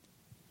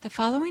The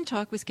following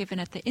talk was given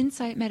at the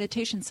Insight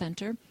Meditation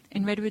Center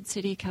in Redwood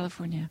City,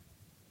 California.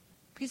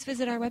 Please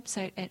visit our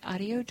website at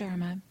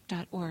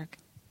audiodharma.org.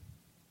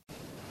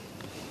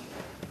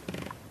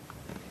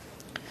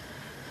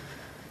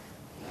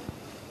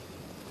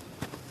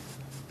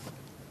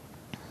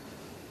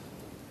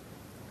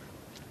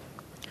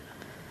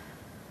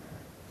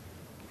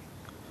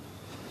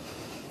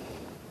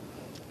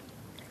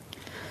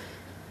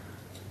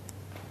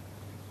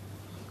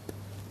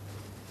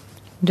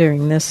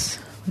 During this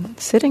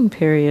sitting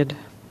period,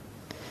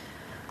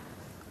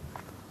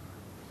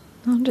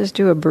 I'll just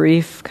do a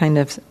brief kind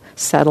of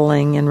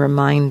settling and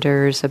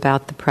reminders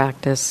about the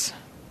practice.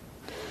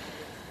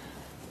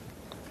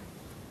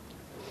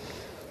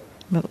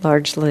 But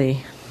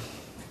largely,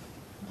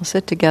 we'll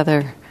sit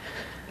together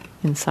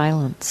in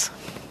silence.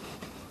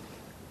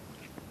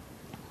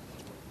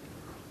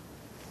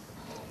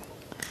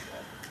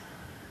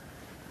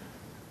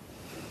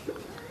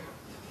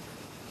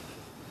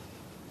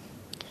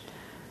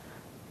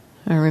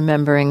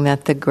 Remembering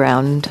that the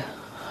ground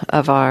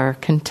of our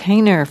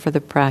container for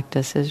the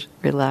practice is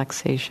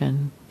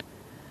relaxation.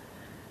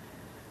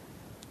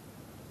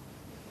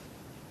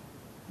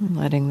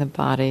 Letting the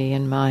body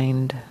and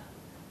mind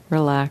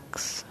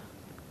relax.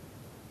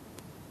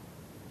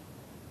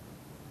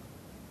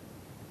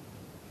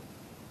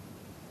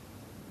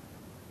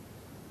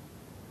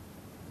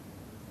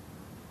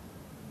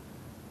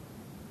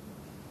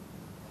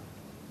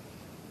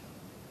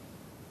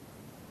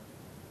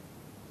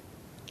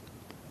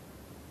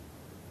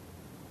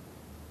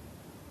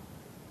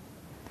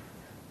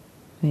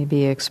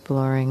 Maybe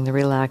exploring the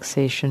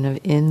relaxation of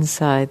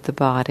inside the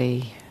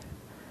body,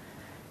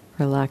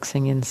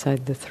 relaxing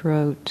inside the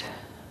throat,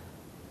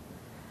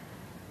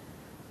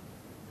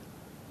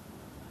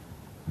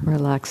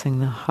 relaxing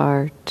the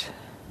heart,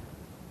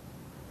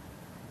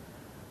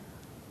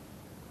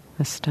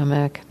 the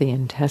stomach, the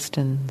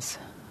intestines,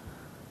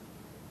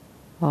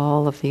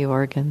 all of the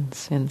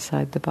organs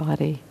inside the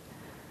body,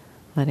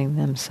 letting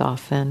them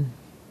soften.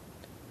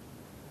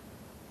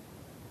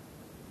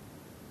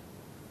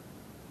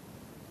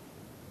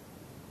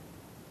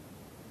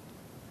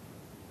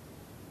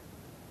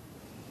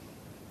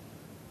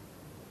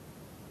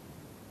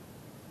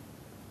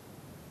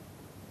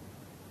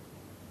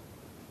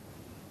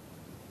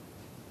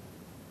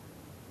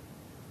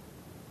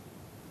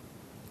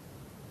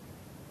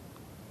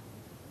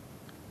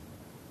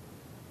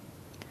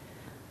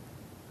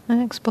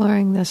 And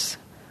exploring this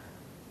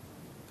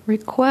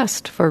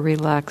request for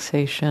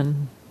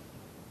relaxation,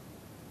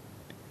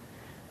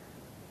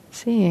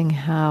 seeing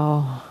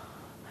how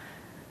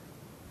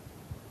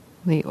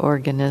the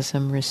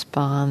organism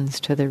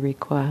responds to the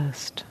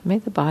request. May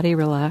the body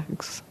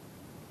relax.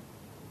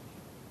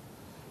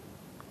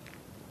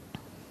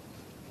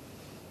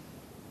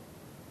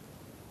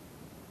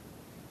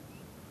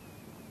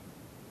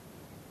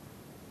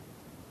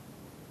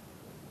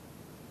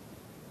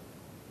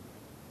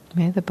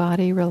 May the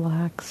body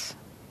relax.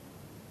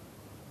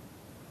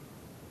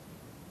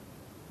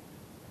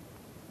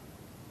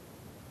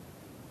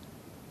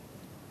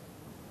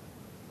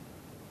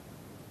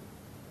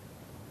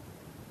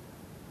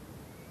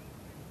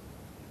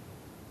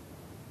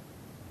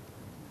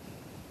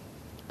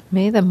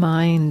 May the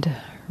mind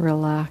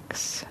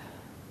relax.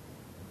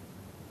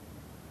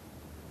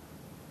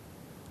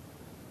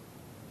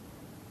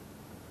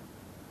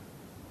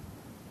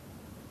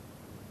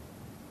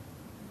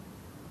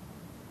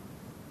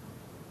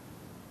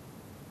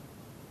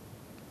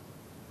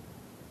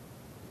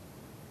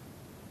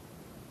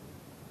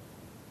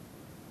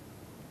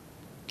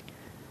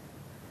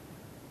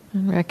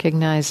 And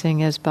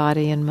recognizing as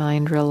body and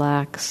mind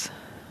relax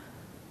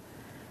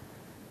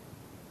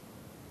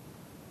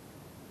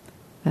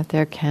that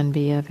there can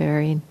be a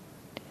very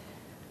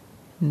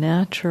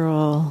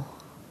natural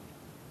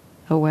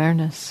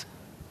awareness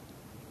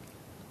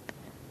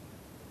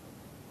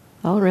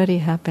already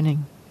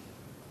happening.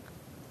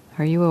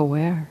 Are you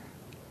aware?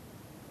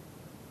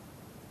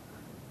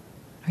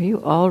 Are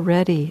you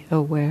already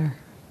aware?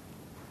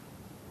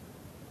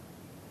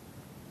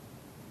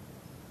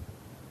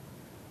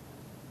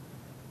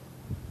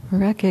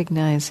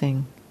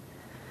 Recognizing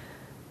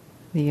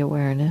the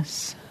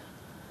awareness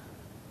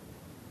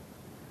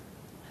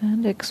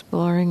and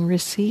exploring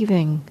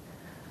receiving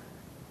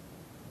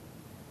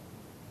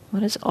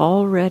what is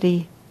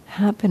already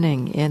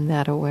happening in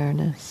that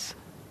awareness.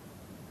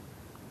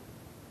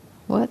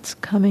 What's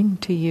coming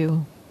to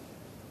you?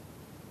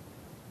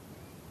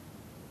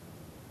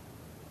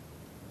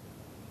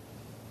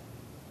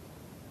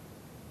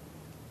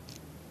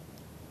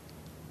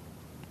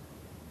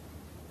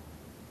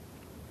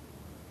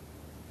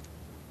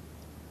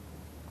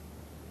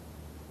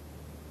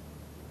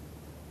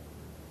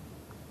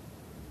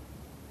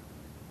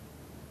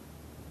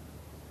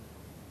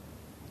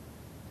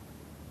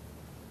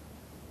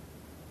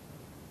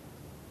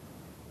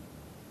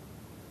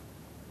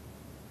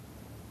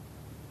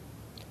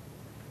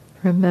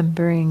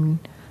 Remembering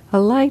a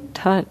light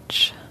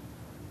touch,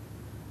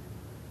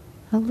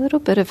 a little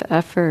bit of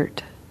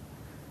effort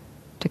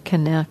to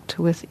connect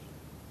with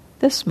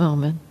this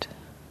moment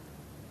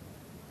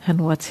and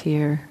what's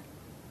here,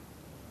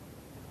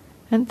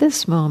 and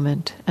this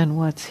moment and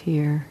what's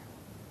here.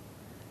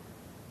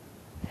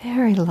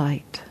 Very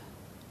light.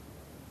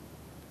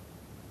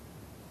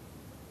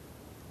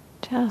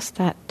 Just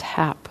that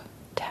tap,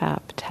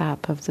 tap,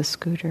 tap of the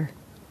scooter.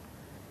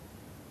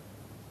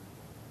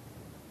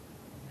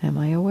 Am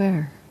I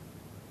aware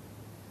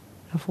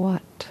of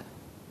what?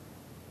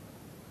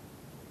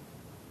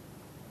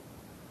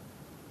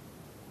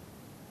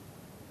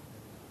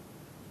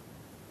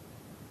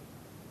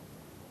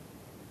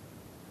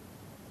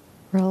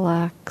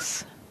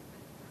 Relax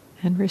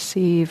and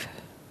receive.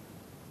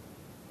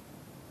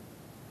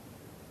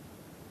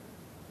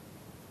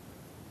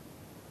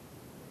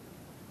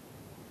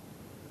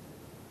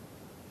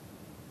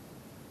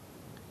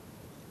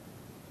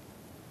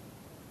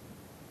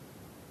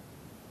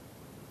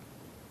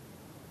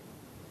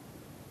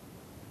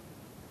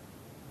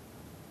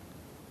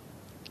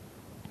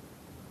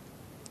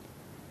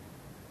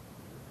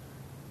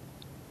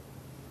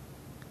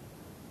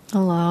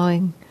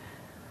 Allowing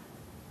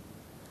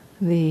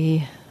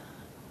the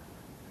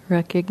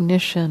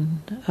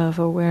recognition of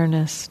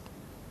awareness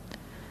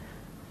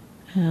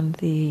and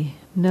the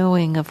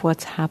knowing of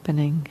what's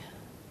happening,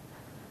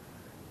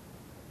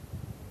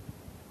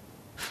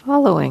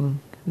 following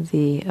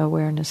the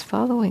awareness,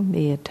 following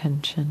the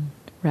attention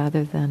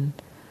rather than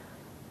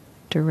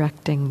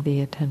directing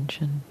the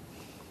attention.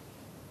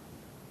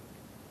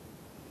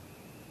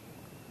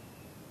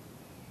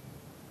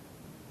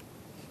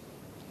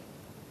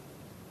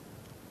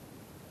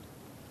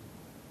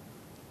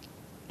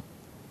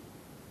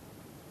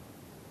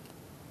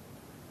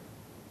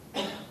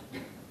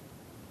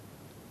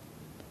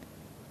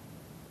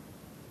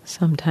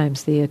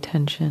 Sometimes the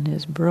attention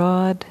is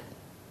broad,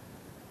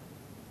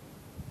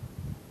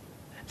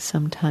 and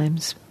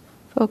sometimes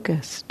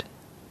focused.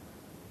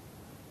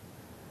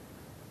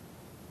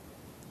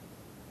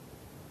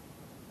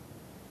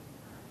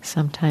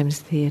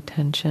 Sometimes the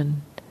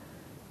attention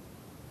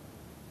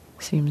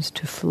seems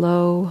to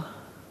flow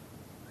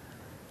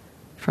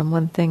from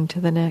one thing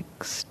to the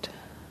next,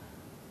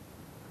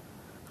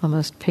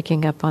 almost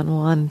picking up on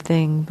one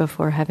thing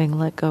before having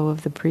let go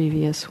of the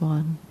previous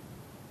one.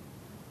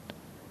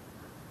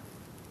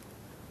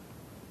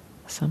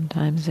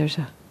 Sometimes there's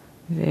a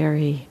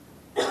very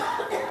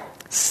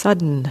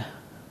sudden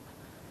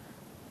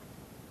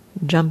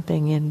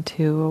jumping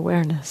into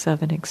awareness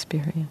of an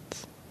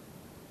experience.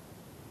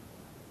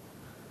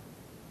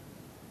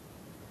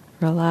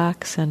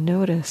 Relax and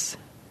notice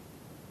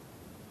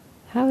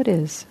how it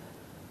is.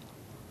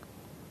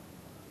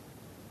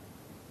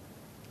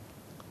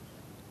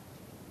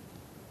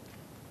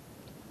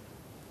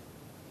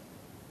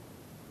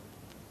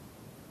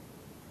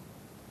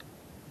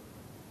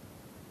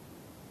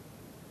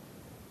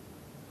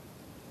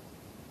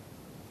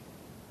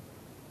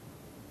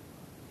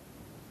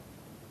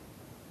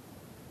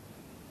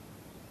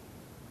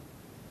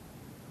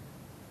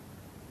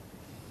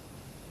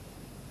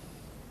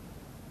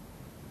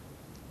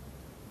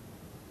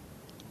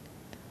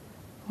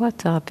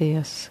 What's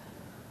obvious?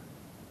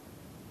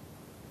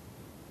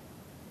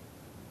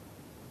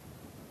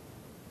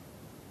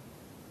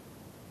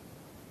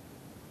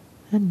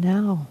 And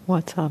now,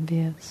 what's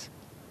obvious?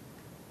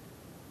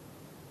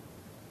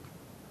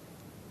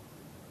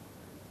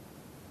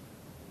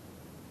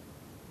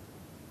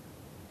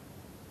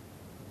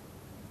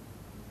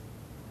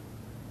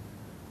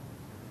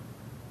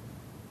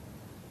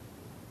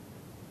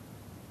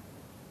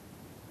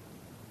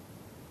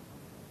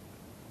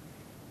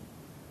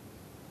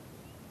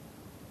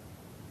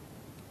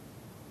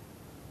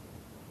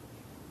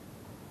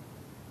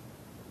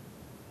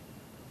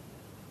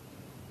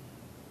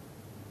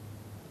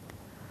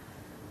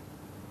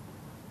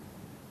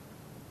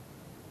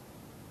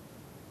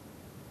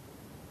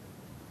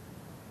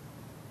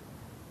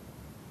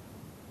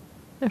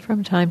 And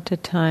from time to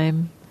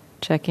time,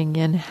 checking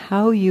in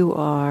how you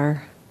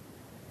are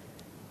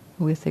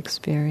with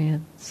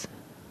experience.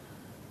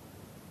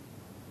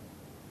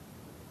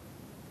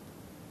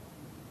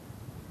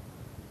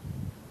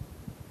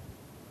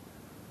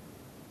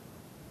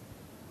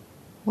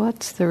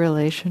 What's the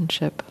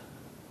relationship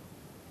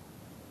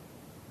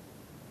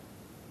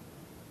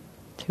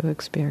to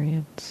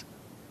experience?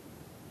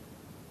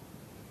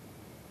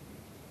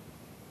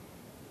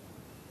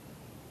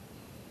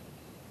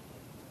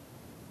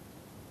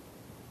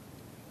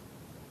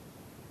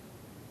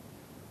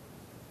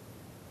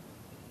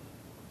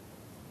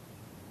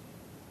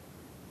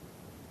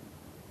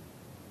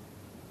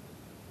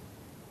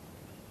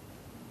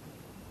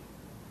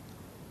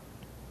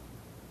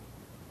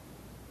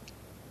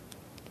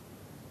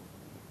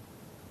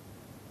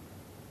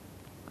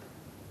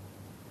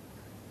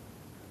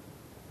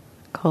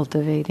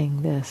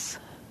 Cultivating this,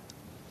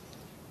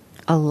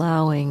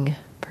 allowing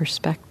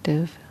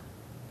perspective.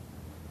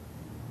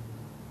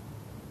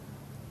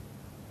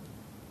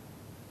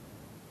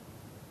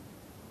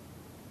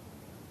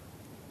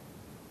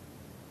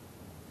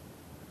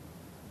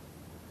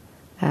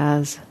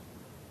 As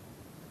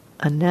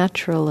a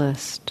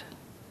naturalist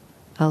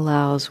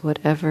allows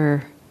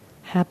whatever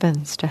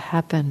happens to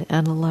happen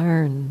and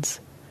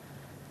learns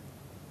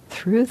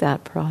through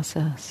that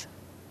process.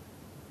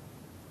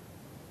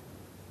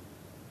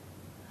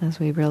 As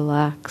we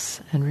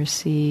relax and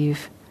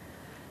receive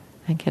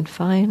and can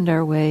find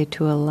our way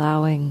to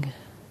allowing,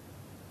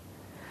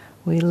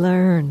 we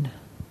learn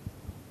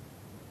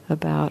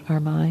about our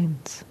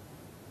minds.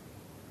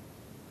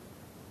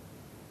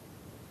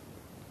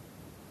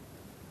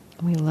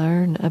 We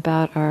learn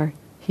about our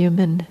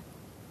human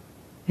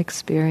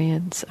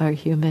experience, our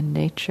human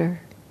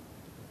nature.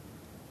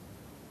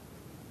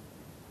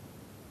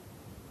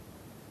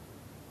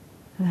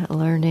 That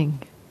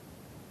learning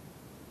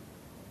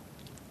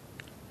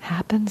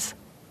happens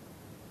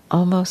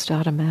almost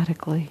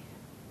automatically.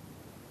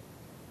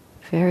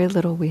 Very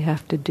little we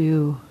have to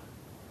do.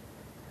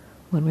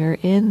 When we're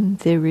in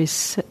the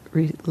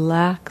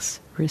relax,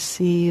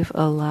 receive,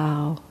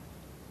 allow,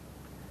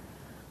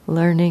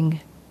 learning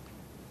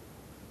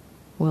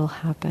will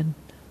happen.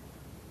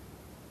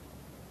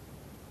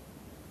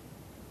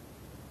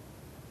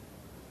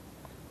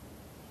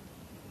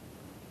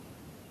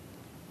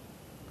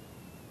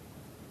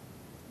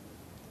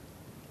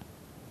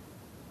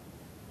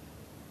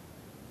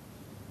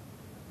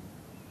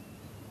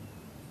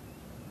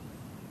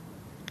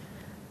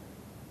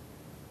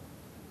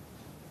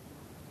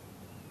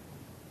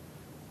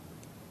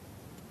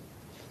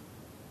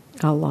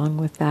 Along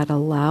with that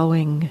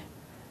allowing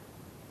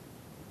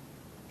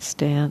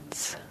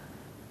stance,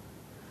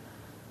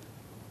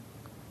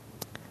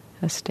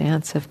 a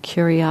stance of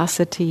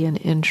curiosity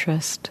and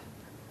interest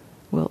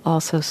will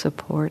also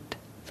support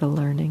the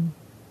learning.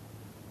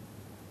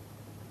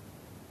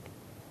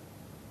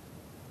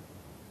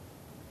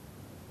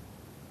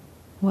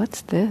 What's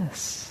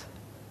this?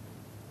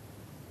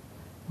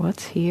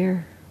 What's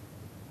here?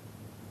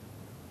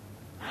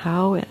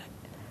 How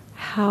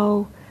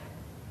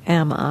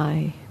am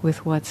I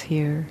with what's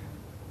here?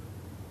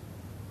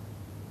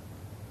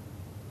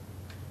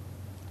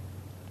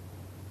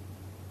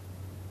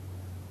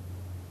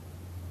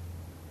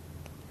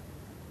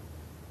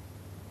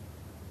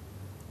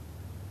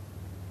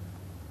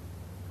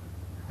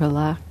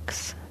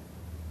 Relax,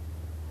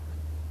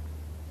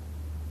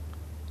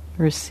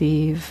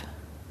 receive,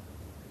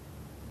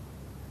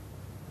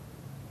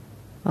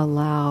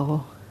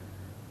 allow,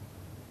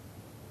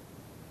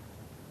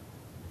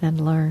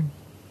 and learn.